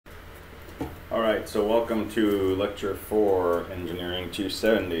Alright, so welcome to Lecture 4, Engineering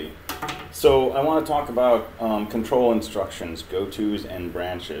 270. So I want to talk about control instructions, gotos and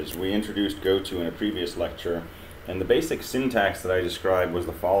branches. We introduced goto in a previous lecture, and the basic syntax that I described was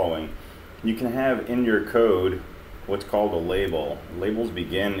the following. You can have in your code what's called a label. Labels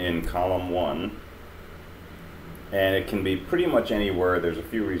begin in column 1, and it can be pretty much any word. There's a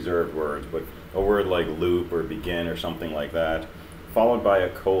few reserved words, but a word like loop or begin or something like that, followed by a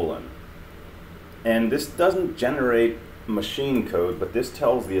colon. And this doesn't generate machine code, but this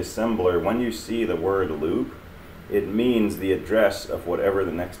tells the assembler when you see the word loop, it means the address of whatever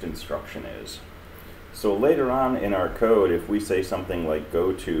the next instruction is. So later on in our code, if we say something like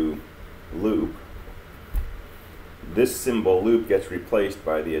go to loop, this symbol loop gets replaced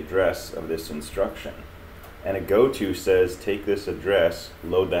by the address of this instruction. And a goto says take this address,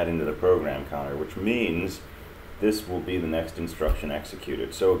 load that into the program counter, which means this will be the next instruction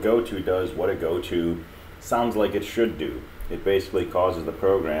executed. So a goto does what a goto sounds like it should do. It basically causes the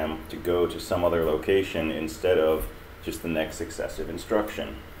program to go to some other location instead of just the next successive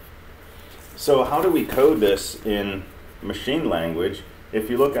instruction. So how do we code this in machine language?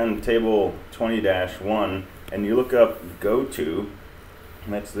 If you look on table 20-1 and you look up goto,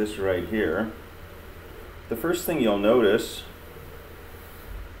 and that's this right here, the first thing you'll notice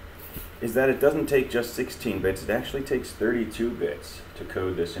is that it doesn't take just 16 bits, it actually takes 32 bits to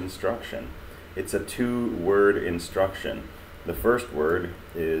code this instruction. It's a 2-word instruction. The first word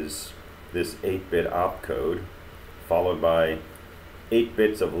is this 8-bit opcode, followed by 8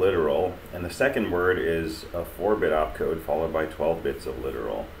 bits of literal, and the second word is a 4-bit opcode, followed by 12 bits of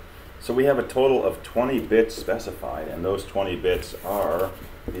literal. So we have a total of 20 bits specified, and those 20 bits are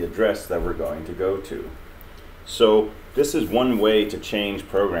the address that we're going to go to. So this is one way to change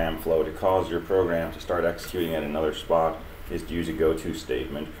program flow, to cause your program to start executing at another spot, is to use a goto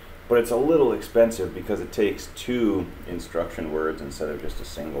statement. But it's a little expensive because it takes 2 instruction words instead of just a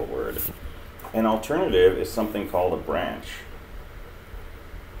single word. An alternative is something called a branch.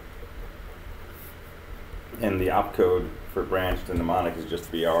 And the opcode for branch, the mnemonic is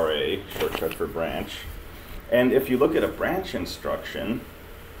just BRA, shortcut for branch. And if you look at a branch instruction,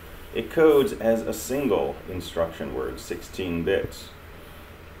 it codes as a single instruction word, 16 bits.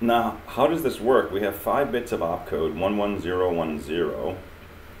 Now, how does this work? We have 5 bits of opcode, 11010,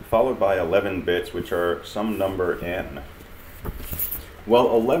 followed by 11 bits, which are some number n.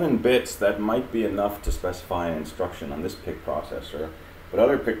 Well, 11 bits, that might be enough to specify an instruction on this PIC processor, but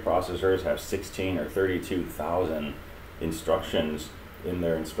other PIC processors have 16 or 32,000 instructions in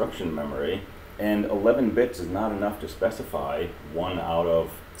their instruction memory, and 11 bits is not enough to specify one out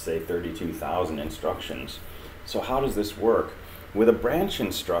of, say, 32,000 instructions. So how does this work? With a branch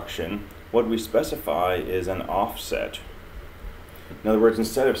instruction, what we specify is an offset. In other words,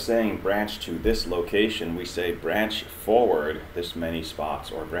 instead of saying branch to this location, we say branch forward this many spots,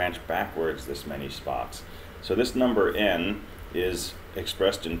 or branch backwards this many spots. So this number n is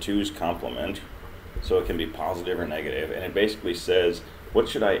expressed in 2's complement, so it can be positive or negative, and it basically says, what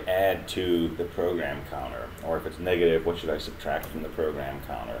should I add to the program counter? Or if it's negative, what should I subtract from the program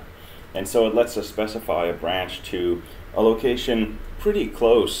counter? And so it lets us specify a branch to a location pretty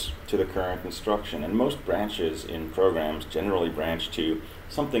close to the current instruction. And most branches in programs generally branch to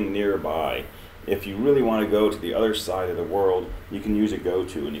something nearby. If you really want to go to the other side of the world, you can use a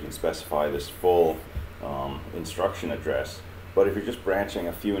goto and you can specify this full instruction address. But if you're just branching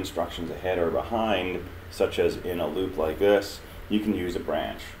a few instructions ahead or behind, such as in a loop like this, you can use a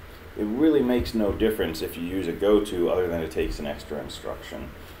branch. It really makes no difference if you use a goto other than it takes an extra instruction.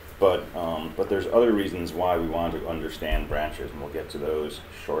 But there's other reasons why we want to understand branches, and we'll get to those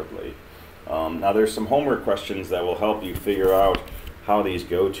shortly. Now there's some homework questions that will help you figure out how these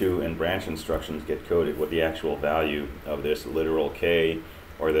goto and branch instructions get coded, what the actual value of this literal k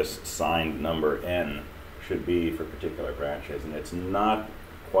or this signed number n should be for particular branches. And it's not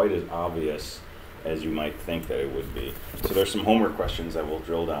quite as obvious as you might think that it would be. So there's some homework questions that will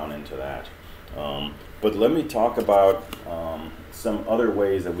drill down into that. But let me talk about some other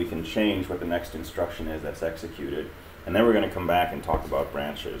ways that we can change what the next instruction is that's executed. And then we're going to come back and talk about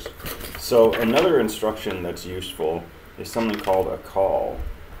branches. So another instruction that's useful is something called a call.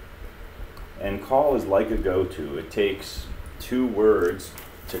 And call is like a goto. It takes 2 words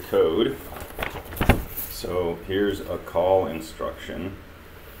to code. So here's a call instruction,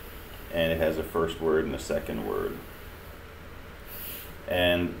 and it has a first word and a second word.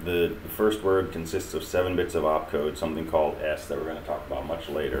 And the first word consists of 7 bits of opcode, something called S that we're going to talk about much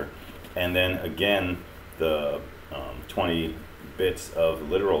later. And then again, the 20 bits of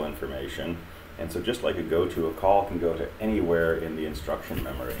literal information. And so just like a goto, a call can go to anywhere in the instruction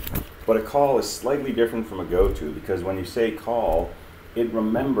memory. But a call is slightly different from a goto, because when you say call, it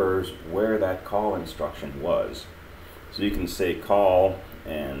remembers where that call instruction was. So you can say call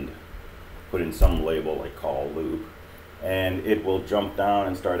and put in some label like call loop, and it will jump down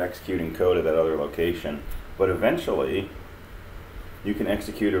and start executing code at that other location. But eventually, you can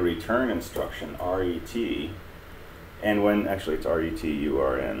execute a return instruction, RET, and when, actually it's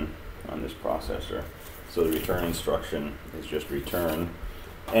RET-URN on this processor. So the return instruction is just return.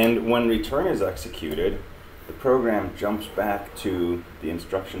 And when return is executed, the program jumps back to the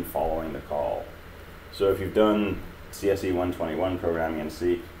instruction following the call. So if you've done CSE 121 programming in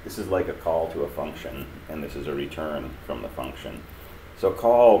C, this is like a call to a function, and this is a return from the function. So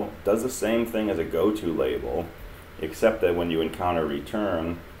call does the same thing as a goto label, except that when you encounter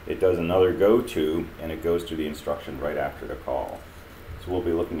return, it does another goto, and it goes to the instruction right after the call. So we'll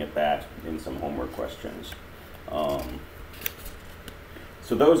be looking at that in some homework questions.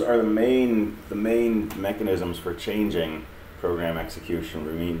 So those are the main mechanisms for changing program execution.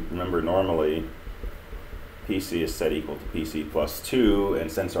 Remember, normally PC is set equal to PC plus 2,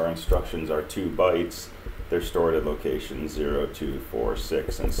 and since our instructions are 2 bytes, they're stored at locations 0, 2, 4,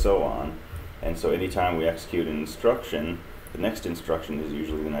 6, and so on. And so anytime we execute an instruction, the next instruction is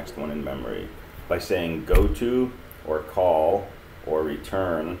usually the next one in memory. By saying goto, or call, or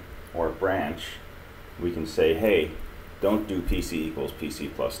return, or branch, we can say, hey, don't do PC equals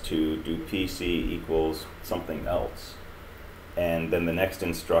PC plus 2, do PC equals something else. And then the next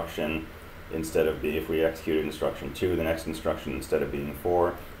instruction, instead of if we executed instruction 2, the next instruction, instead of being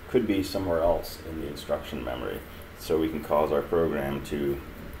 4, could be somewhere else in the instruction memory. So we can cause our program to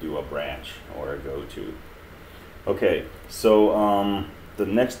do a branch or a goto. Okay, so the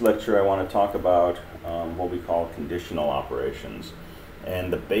next lecture I want to talk about what we call conditional operations.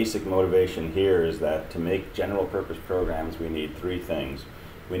 And the basic motivation here is that to make general purpose programs, we need 3 things.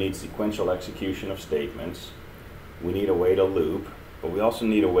 We need sequential execution of statements, we need a way to loop, but we also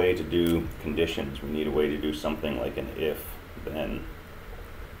need a way to do conditions. We need a way to do something like an if, then.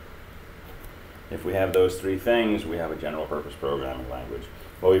 If we have those 3 things, we have a general purpose programming language.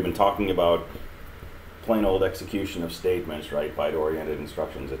 Well, we've been talking about plain old execution of statements, right? Byte-oriented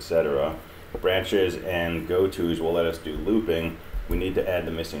instructions, etc. Branches and gotos will let us do looping. We need to add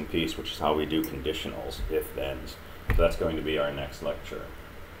the missing piece, which is how we do conditionals, if-thens. So that's going to be our next lecture.